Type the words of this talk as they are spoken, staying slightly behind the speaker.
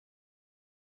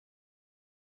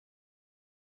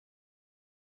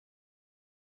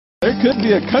There could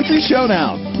be a country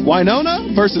showdown. Winona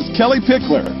versus Kellie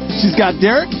Pickler. She's got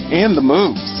Derek and the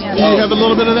moves. Yeah. You have a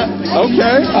little bit of that?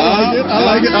 Okay. I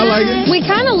like it. We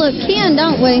kind of look kin,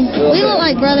 don't we? We look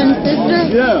like brother and sister.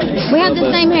 Yeah. We have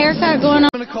the same haircut going on.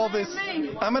 I'm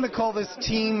going to call this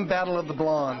Team Battle of the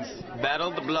Blondes. Battle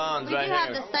of the Blondes right We here.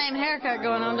 have the same haircut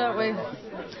going on, don't we?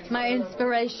 My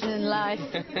inspiration in life.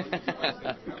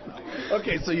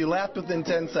 Okay, so you laughed within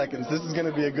 10 seconds. This is going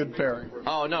to be a good pairing.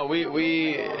 Oh, no,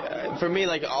 for me,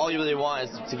 like, all you really want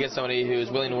is to get somebody who's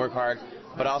willing to work hard,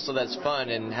 but also that's fun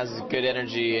and has good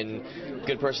energy and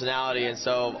good personality, and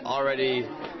so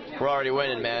we're already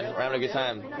winning, man. We're having a good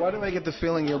time. Why do I get the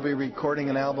feeling you'll be recording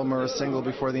an album or a single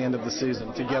before the end of the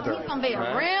season together? He's going to be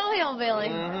a real hillbilly.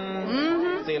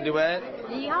 Mm-hmm. Sing a duet?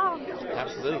 Yeah.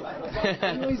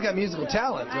 Absolutely. He's got musical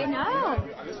talent. I know.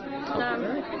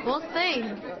 We'll see.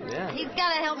 Yeah. He's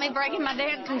got to help me break in my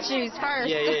dancing shoes first.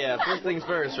 Yeah. First things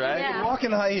first, right? Yeah. Walk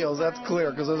in high heels, that's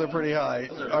clear, because those are pretty high.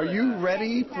 Are you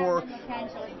ready for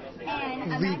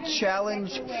the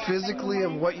challenge physically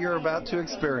of what you're about to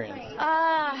experience?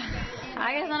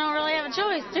 I guess I don't really have a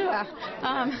choice, do I?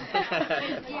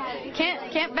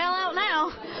 Can't bail out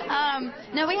now.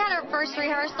 No, we had our first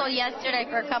rehearsal yesterday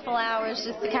for a couple hours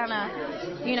just to kind of,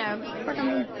 work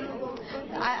on.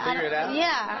 Figure it out?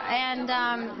 Yeah, and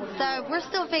so we're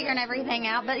still figuring everything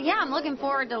out. But yeah, I'm looking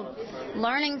forward to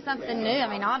learning something new. I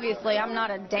mean, obviously, I'm not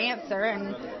a dancer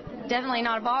and definitely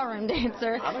not a ballroom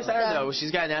dancer. I'm excited though.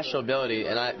 She's got natural ability,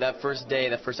 and that first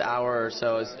hour or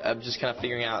so, I'm just kind of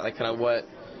figuring out like kind of what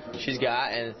she's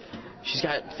got, and she's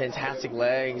got fantastic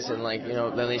legs, and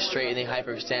then they straighten, they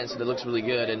hyperextend, so it looks really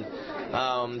good,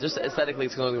 and just aesthetically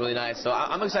it's going to look really nice. So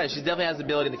I'm excited. She definitely has the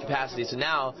ability and the capacity. So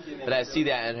now that I see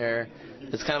that in her,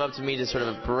 it's kind of up to me to sort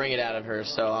of bring it out of her.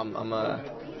 So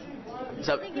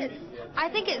I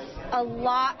think it's a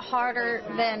lot harder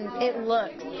than it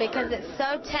looks because it's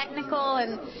so technical,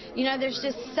 and there's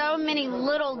just so many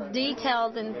little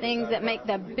details and things that make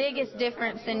the biggest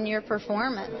difference in your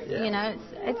performance. Yeah.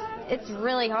 It's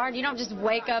really hard. You don't just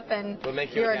wake up and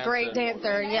you're a great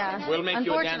dancer. Yeah. We'll make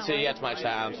you a dancer yet, my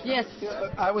child. Yes.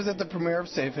 I was at the premiere of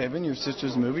Safe Haven, your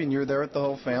sister's movie, and you were there with the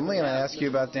whole family, and I asked you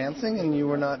about dancing, and you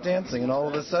were not dancing, and all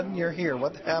of a sudden you're here.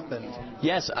 What happened?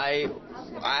 Yes, I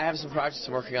have some projects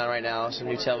I'm working on right now, some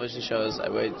new television shows I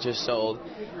just sold,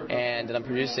 and that I'm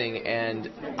producing, and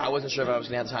I wasn't sure if I was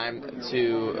going to have time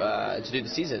to do the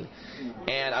season,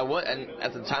 and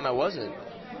at the time I wasn't.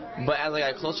 But as I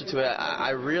got closer to it, I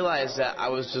realized that I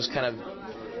was just kind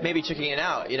of maybe checking it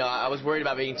out. I was worried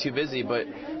about being too busy, but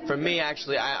for me,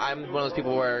 actually, I'm one of those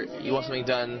people where you want something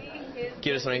done,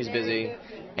 give it to somebody who's busy.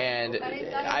 And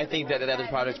I think that other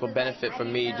projects will benefit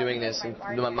from me doing this, and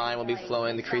my mind will be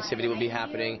flowing, the creativity will be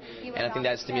happening, and I think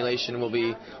that stimulation will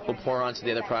pour onto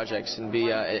the other projects and be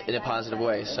in a positive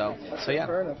way. So yeah.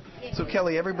 Fair enough. So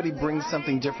Kellie, everybody brings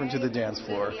something different to the dance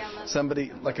floor.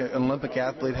 Somebody like an Olympic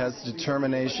athlete has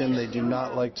determination; they do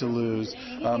not like to lose.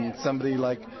 Somebody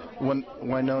like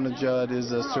Winona Judd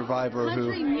is a survivor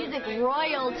who. Country music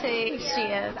royalty, she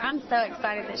is. I'm so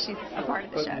excited that she's a part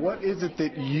of the show. But what is it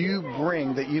that you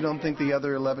bring that you don't think the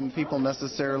other 11 people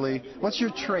necessarily? What's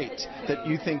your trait that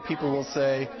you think people will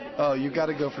say, "Oh, you got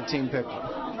to go for Team Pickler"?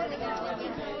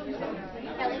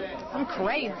 I'm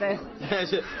crazy.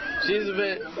 She's a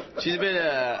bit.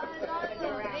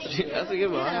 That's a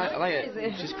good one. I like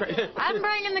it. She's crazy. I'm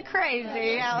bringing the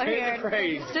crazy out here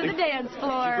to the dance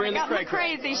floor. Got my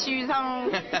crazy shoes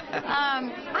on.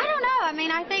 I don't know. I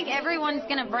mean, I think everyone's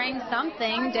going to bring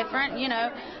something different.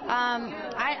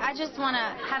 I just want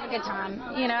to have a good time.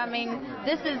 I mean,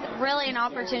 this is really an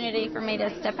opportunity for me to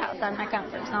step outside my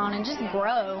comfort zone and just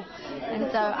grow.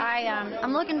 And so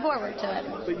I'm looking forward to it.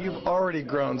 But you've already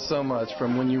grown so much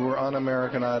from when you were on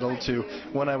American Idol to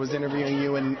when I was interviewing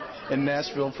you in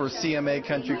Nashville for CMA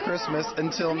Country Christmas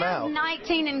until now.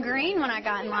 19 and green when I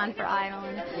got in line for Idol.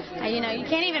 And, you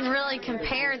can't even really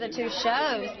compare the two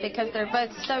shows because they're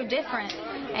both so different.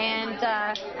 And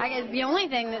I guess the only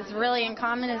thing that's really in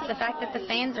common is the fact that the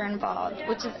fans are involved,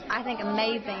 which is, I think,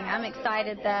 amazing. I'm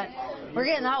excited that we're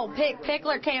getting the whole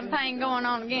Pickler campaign going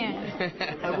on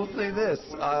again. I will say this.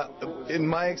 In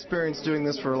my experience doing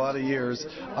this for a lot of years,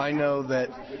 I know that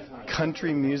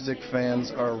country music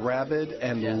fans are rabid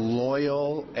and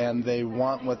loyal, and they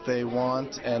want what they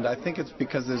want, and I think it's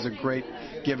because there's a great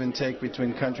give and take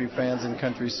between country fans and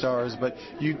country stars, but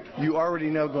you already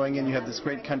know going in you have this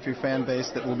great country fan base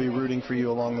that will be rooting for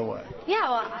you along the way. Yeah,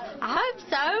 well, I hope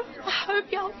so. I hope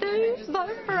y'all do.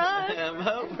 Vote for us.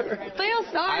 Vote for us. Feel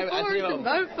sorry for us and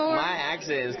vote for us. My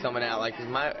accent is coming out.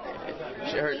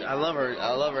 I love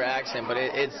her accent, but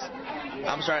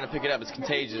I'm starting to pick it up. It's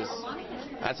contagious.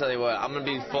 I tell you what, I'm gonna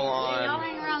be full on. Y'all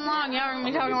hang around long. Y'all are gonna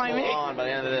be talking like me. Full on by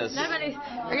the end of this. Nobody.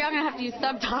 Or y'all gonna have to use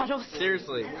subtitles.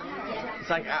 Seriously. It's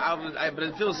like but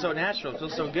it feels so natural. It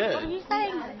feels so good. What are you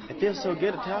saying? It feels so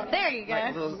good to talk. There you go.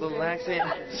 Like a little accent.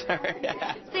 Sorry.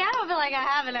 See, I don't feel like I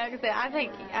have an accent. I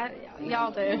think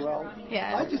y'all do. Well,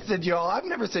 Yeah. I just said y'all. I've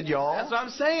never said y'all. That's what I'm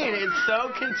saying. It's so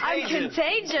I'm contagious.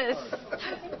 contagious.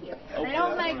 They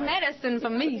don't make medicine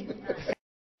for me.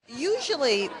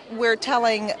 Usually we're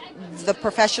telling the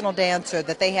professional dancer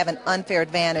that they have an unfair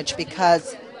advantage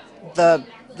because the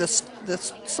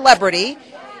celebrity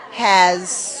has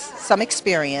some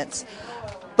experience,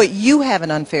 but you have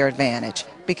an unfair advantage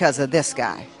because of this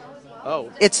guy.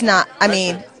 Oh. It's not,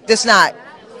 that's not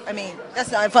an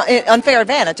unfair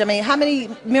advantage. I mean, how many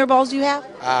mirror balls do you have?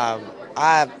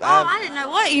 I didn't know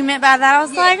what you meant by that. I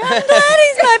was like, I'm glad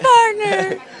he's my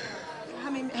partner.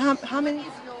 How many?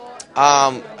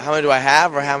 How many do I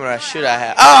have, or how many should I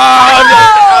have? I'm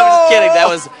just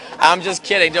kidding. I'm just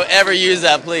kidding. Don't ever use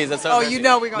that, please. That's so you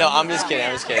know we're gonna. No, I'm just kidding.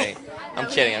 I'm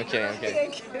kidding.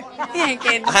 He ain't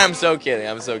kidding. I'm so kidding.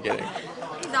 I'm so kidding.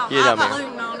 He's all You know me.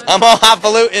 highfalutin on it. I'm all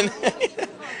highfalutin.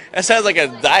 That sounds like a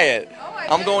diet.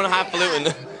 I'm going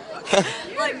highfalutin.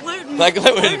 Like gluten. Like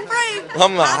gluten. Gluten-free.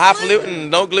 I'm highfalutin,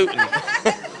 no gluten.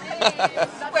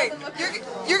 Wait,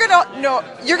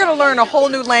 you're gonna learn a whole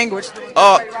new language.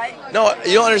 No,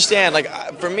 you don't understand. Like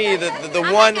for me, the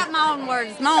I one. got my own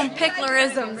words, my own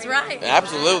Picklerisms, right?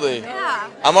 Absolutely. Yeah.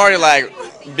 I'm already like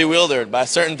bewildered by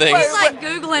certain things. He's like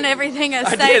Googling everything I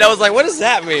say. I did. I was like, what does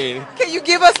that mean? Can you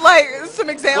give us like some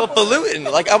Well, examples? falutin.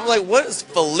 Like I'm like, what is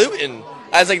falutin?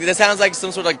 I was like, that sounds like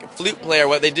some sort of like flute player.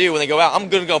 What they do when they go out. I'm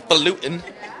gonna go falutin.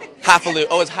 Highfalutin.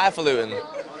 Oh, it's highfalutin.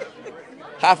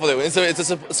 Highfalutin. So it's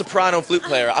a soprano flute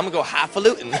player. I'm gonna go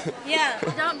highfalutin. Yeah,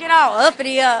 don't get all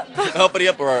uppity up. Uppity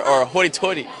up or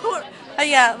hoity-toity.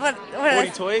 Yeah, what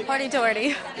Hoity-toity?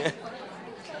 Hoity-toity.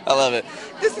 I love it.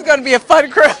 This is gonna be a fun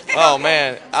crowd. Oh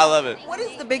man, I love it. What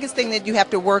is the biggest thing that you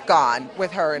have to work on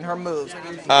with her and her moves?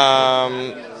 Well,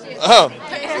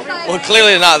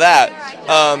 clearly not that.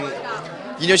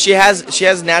 You know, she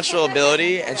has natural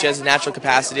ability and she has natural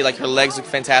capacity. Like her legs look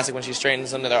fantastic when she straightens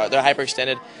them. They're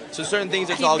hyperextended. So certain things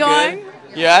it's all going. good.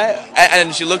 Yeah,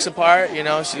 and she looks apart. You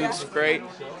know, she looks great.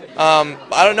 I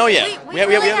don't know yet.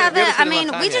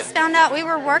 We just found out we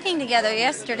were working together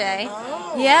yesterday.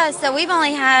 Oh. Yeah, so we've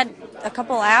only had a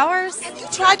couple hours. Have you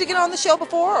tried to get on the show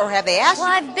before, or have they asked Well,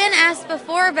 you? I've been asked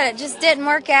before, but it just didn't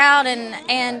work out,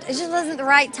 and it just wasn't the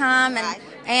right time.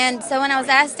 And so when I was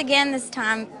asked again this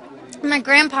time, my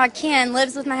grandpa Ken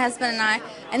lives with my husband and I,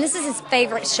 and this is his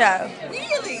favorite show.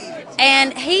 Really?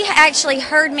 And he actually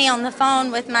heard me on the phone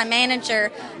with my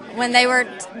manager when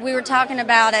we were talking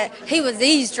about it. He was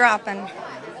eavesdropping.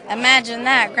 Imagine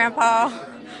that, Grandpa.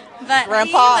 But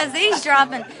Grandpa. He was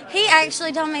eavesdropping. He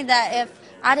actually told me that if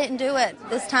I didn't do it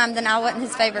this time, then I wasn't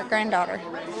his favorite granddaughter.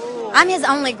 I'm his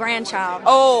only grandchild.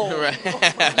 Oh.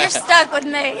 You're stuck with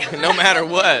me. No matter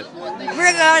what.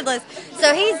 Regardless.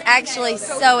 So he's actually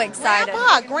so excited.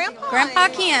 Grandpa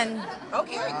Ken.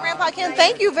 Okay, Grandpa Ken,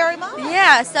 thank you very much.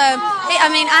 Yeah, so,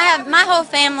 I have my whole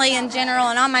family in general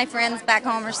and all my friends back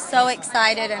home are so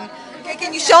excited. And Okay,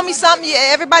 can you show me something?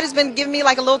 Everybody's been giving me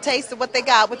like a little taste of what they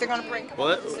got, what they're going to bring.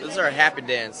 Well, this is our happy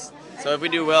dance. So if we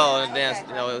do well in a dance,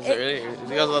 you know, it goes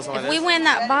a little something if like we this. win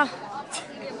that ball.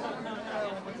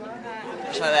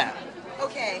 Just like that.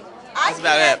 Okay. That's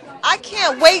about it. I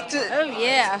can't wait to. Oh,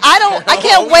 yeah. I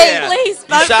can't wait. Yeah. Please You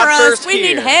vote shot for us. first We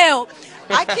here. need help.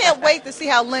 I can't wait to see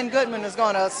how Lynn Goodman is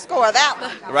going to score that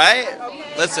one. Right?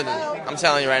 Listen, I'm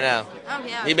telling you right now. Oh,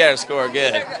 yeah. He better score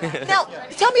good. Now,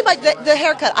 tell me about the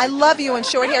haircut. I love you in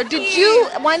short hair. Did you?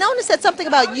 Winona said something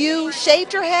about you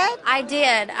shaved your head. I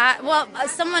did.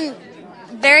 Someone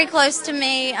very close to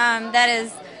me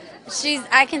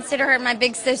I consider her my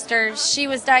big sister. She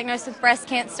was diagnosed with breast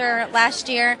cancer last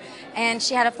year, and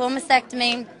she had a full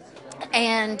mastectomy.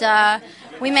 And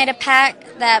we made a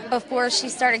pact that before she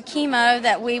started chemo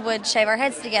that we would shave our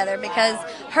heads together because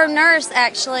her nurse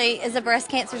actually is a breast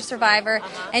cancer survivor,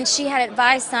 and she had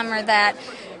advised Summer that,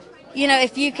 you know,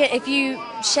 if you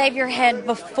shave your head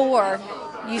before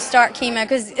you start chemo,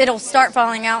 because it'll start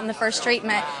falling out in the first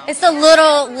treatment. It's a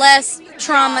little less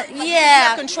trauma. Yeah, you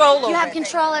have control over you have it.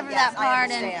 control over that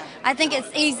part, and I think it's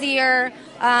easier.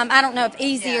 I don't know if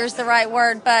easier is the right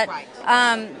word, but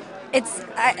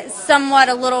it's somewhat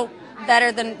a little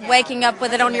better than waking up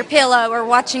with it on your pillow or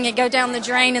watching it go down the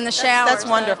drain in the shower. That's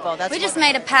wonderful. We just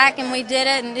made a pack and we did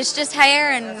it, and it's just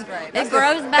hair, and it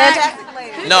grows back.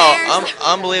 Who No, cares?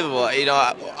 unbelievable. You know,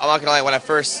 I'm not gonna lie. When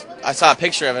I saw a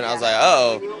picture of it, I was like,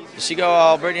 oh, did she go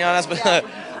all Britney on us? But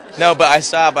no, but I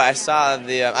saw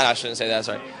the. I shouldn't say that.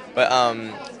 Sorry.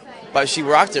 But she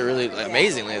rocked it really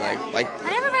amazingly, like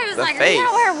And everybody was the like, face. "Are you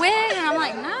gonna wear a wig?" And I'm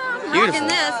like, "No, I'm Beautiful. rocking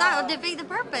this. That would defeat the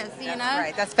purpose, you know."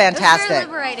 Right, that's It fantastic. was very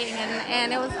liberating,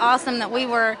 and it was awesome that we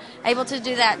were able to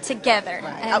do that together.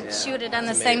 And she would have done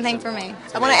the same thing for me.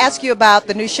 I want to ask you about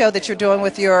the new show that you're doing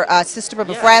with your sister, but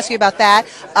before I ask you about that,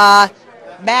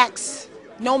 Max,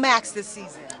 no Max this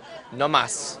season. No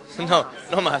mas, no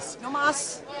mas. No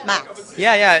Mas, Max.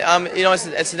 Yeah. You know,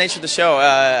 it's the nature of the show.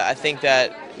 I think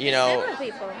that Several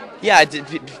people. Yeah,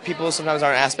 people sometimes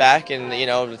aren't asked back, and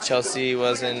Chelsea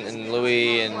wasn't, and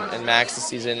Louis and Max this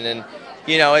season, and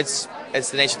it's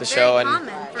the nature of the show, and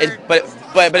but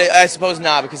I suppose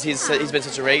not, because he's been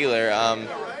such a regular.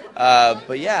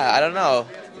 But yeah, I don't know.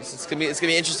 It's gonna be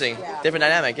interesting, different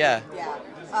dynamic. Yeah.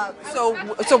 So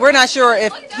we're not sure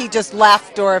if he just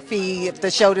left or if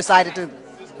the show decided to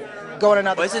go in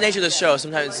another. Well, it's the nature of the show.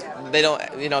 Sometimes they don't.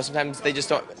 Sometimes they just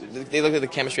don't. They look at the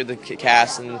chemistry of the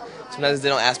cast, and sometimes they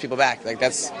don't ask people back. Like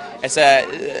it's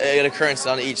an occurrence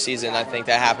on each season. I think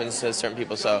that happens to certain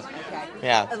people. So,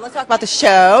 yeah. Let's talk about the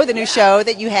show, the new show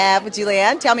that you have with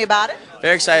Julianne. Tell me about it.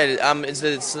 Very excited.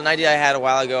 It's an idea I had a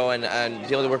while ago, and to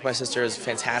be able to work with my sister is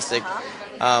fantastic.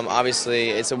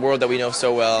 Obviously, it's a world that we know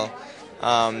so well.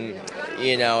 And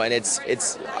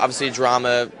it's obviously a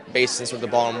drama based in sort of the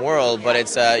ballroom world, but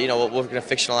it's we're going to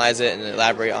fictionalize it and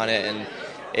elaborate on it, and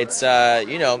it's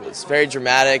it's very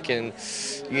dramatic and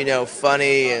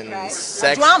funny and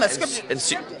sexy. Drama,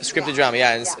 scripted drama,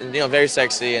 yeah, and very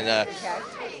sexy, and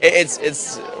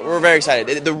we're very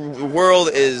excited. The world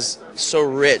is so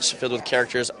rich, filled with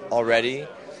characters already.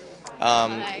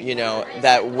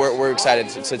 That we're excited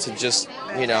to just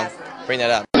bring that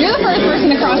up. You're the first person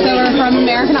to cross over from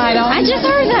American Idol. I just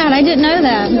heard that. I didn't know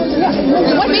that.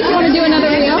 What makes you want to do another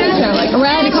reality show, like a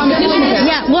reality competition show?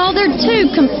 Yeah, well, they're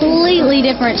two completely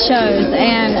different shows,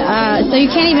 and so you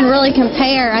can't even really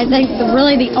compare. I think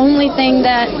really the only thing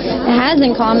that it has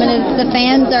in common is the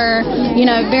fans are,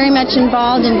 very much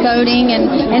involved in voting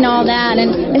and all that,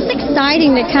 and it's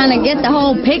exciting to kind of get the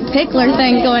whole Pickler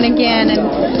thing going again, and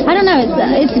I don't know,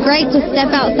 it's great to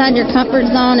step outside your comfort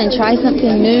zone and try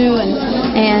something new,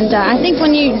 and I think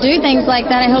when you do things like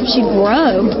that, it helps you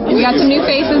grow. We got some new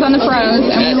faces on the pros,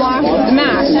 and we lost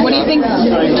Max. What do you think?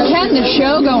 Can the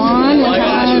show go on?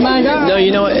 Oh my God. No,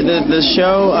 the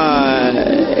show,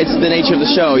 it's the nature of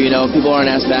the show. People aren't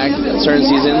asked back certain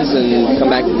seasons and come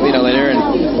back, later, and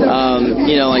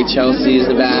like Chelsea's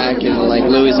in the back, and like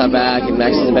Louis not back, and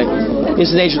Max is in the back.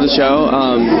 It's the nature of the show,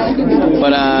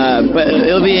 but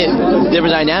it'll be a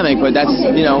different dynamic. But that's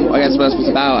I guess what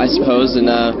it's about, I suppose. And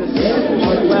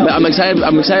but I'm excited.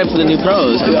 I'm excited for the new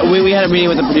pros. We had a meeting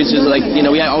with the producers. Like we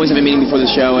always have a meeting before the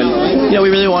show, and we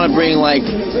really want to bring like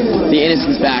the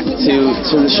innocence back to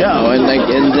the show, and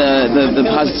the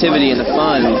positivity and the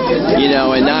fun,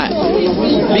 and not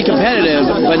be competitive,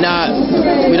 but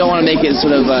we don't want to make it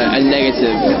sort of a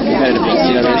negative competitiveness.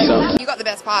 You know what I mean? So you got the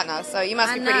best partner, so you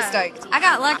must be pretty stoked. I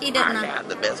got lucky, didn't I? I have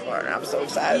the best partner. I'm so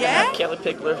excited. Yeah? I have Kellie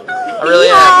Pickler. I really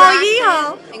am.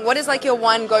 Yeehaw! What is like your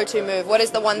one go-to move? What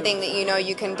is the one thing that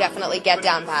you can definitely get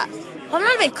down pat? Well, I'm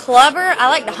not a big clubber. I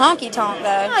like the honky tonk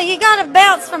though. Oh, you gotta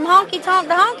bounce from honky tonk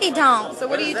to honky tonk. So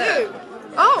what do you do?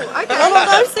 Oh, okay.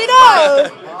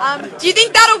 Do you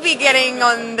think that'll be getting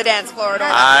on the dance floor at all?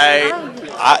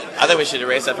 I think we should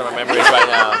erase that from our memories right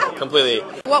now, completely.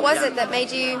 What was it that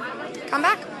made you come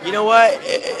back? You know what?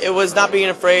 It was not being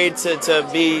afraid to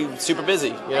be super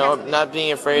busy. Not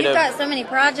being afraid You've of. got so many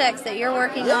projects that you're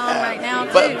working on right now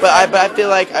too. But I feel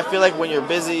like when you're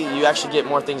busy, you actually get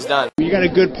more things done. You got a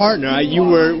good partner.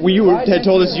 You had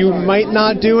told us you might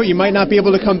not do it, you might not be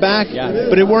able to come back,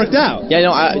 but it worked out. Yeah,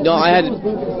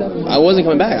 I wasn't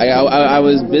coming back. I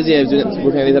was busy. I was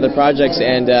working on these other projects,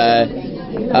 and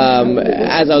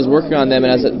as I was working on them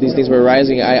and as these things were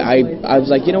arising, I was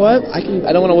like, you know what?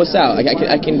 I don't want to wuss out.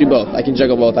 I can do both. I can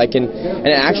juggle both. And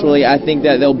actually, I think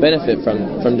that they'll benefit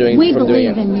from doing it. We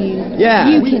believe in you. Yeah,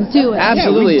 you can do it.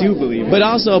 Absolutely. Yeah, we do believe it. But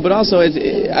also, I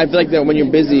feel like that when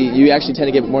you're busy, you actually tend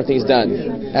to get more things done,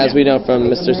 as we know from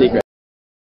Mr. Secret.